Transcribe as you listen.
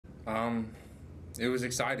Um, it was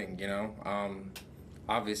exciting, you know.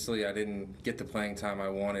 Obviously, I didn't get the playing time I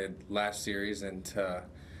wanted last series, and to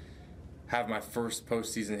have my first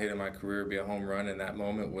postseason hit in my career be a home run in that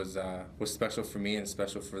moment was special for me and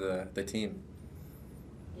special for the team.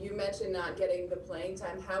 You mentioned not getting the playing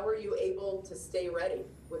time. How were you able to stay ready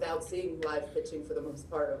without seeing live pitching for the most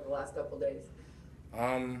part over the last couple of days?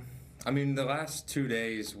 Um, I mean, the last 2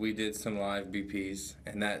 days we did some live BPs,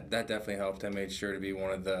 and that definitely helped. I made sure to be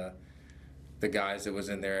one of the guys that was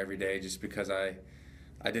in there every day, just because I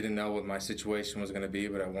didn't know what my situation was going to be,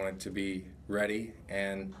 but I wanted to be ready.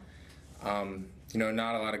 And you know,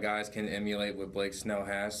 not a lot of guys can emulate what Blake Snell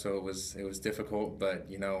has, so it was difficult. But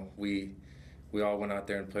you know, we all went out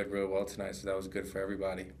there and played real well tonight, so that was good for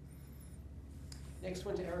everybody. Next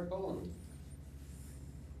one to Eric Boland.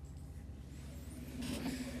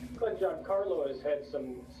 Clint, Giancarlo has had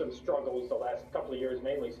some struggles the last couple of years,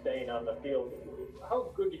 mainly staying on the field.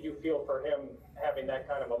 How good did you feel for him having that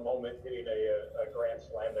kind of a moment, hitting a grand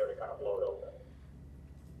slam there to kind of blow it open?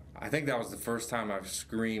 I think that was the first time I've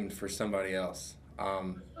screamed for somebody else.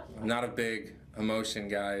 I'm not a big emotion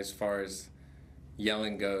guy as far as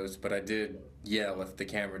yelling goes, but I did yell if the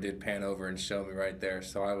camera did pan over and show me right there.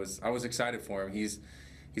 So I was excited for him. He's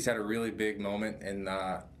had a really big moment in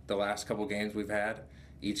the last couple games we've had,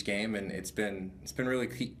 each game, and it's been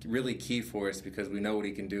really key for us because we know what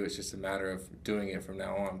he can do. It's just a matter of doing it from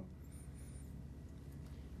now on.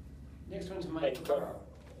 Next one to Mike Carr.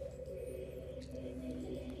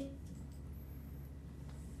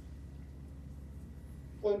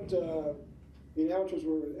 Clint, the announcers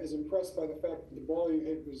were as impressed by the fact that the ball you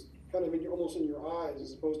hit was kind of almost in your eyes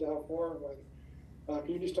as opposed to how far it went.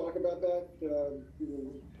 Can you just talk about that? You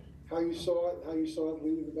know, how you saw it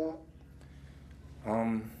leading the bat?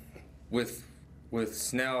 With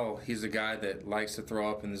Snell, he's a guy that likes to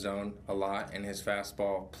throw up in the zone a lot, and his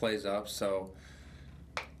fastball plays up. So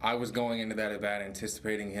I was going into that at bat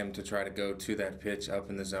anticipating him to try to go to that pitch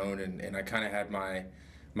up in the zone, and I kind of had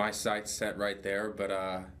my sights set right there. But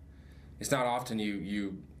it's not often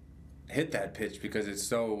you hit that pitch because it's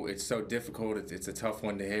so difficult. It's a tough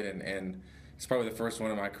one to hit, and it's probably the first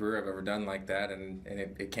one in my career I've ever done like that, and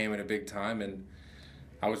it came at a big time, and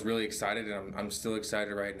I was really excited, and I'm still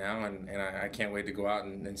excited right now, and I can't wait to go out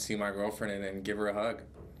and see my girlfriend and give her a hug.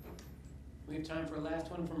 We have time for a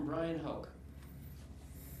last one from Brian Hoke.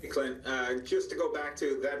 Hey Clint, just to go back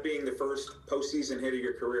to that being the first postseason hit of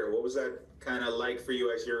your career, what was that kind of like for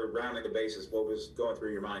you as you're rounding the bases? What was going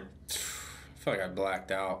through your mind? I feel like I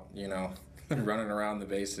blacked out, you know, running around the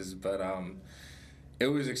bases, but it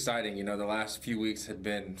was exciting. You know, the last few weeks had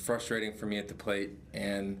been frustrating for me at the plate,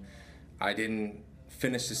 and I didn't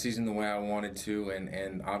finish the season the way I wanted to,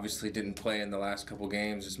 and obviously didn't play in the last couple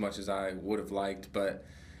games as much as I would have liked, but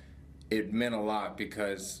it meant a lot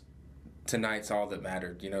because tonight's all that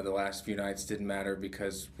mattered. You know, the last few nights didn't matter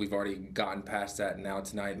because we've already gotten past that, and now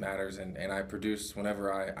tonight matters, and I produced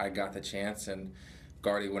whenever I got the chance, and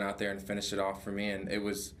Gardy went out there and finished it off for me, and it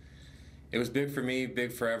was big for me,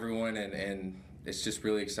 big for everyone, and it's just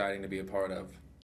really exciting to be a part of.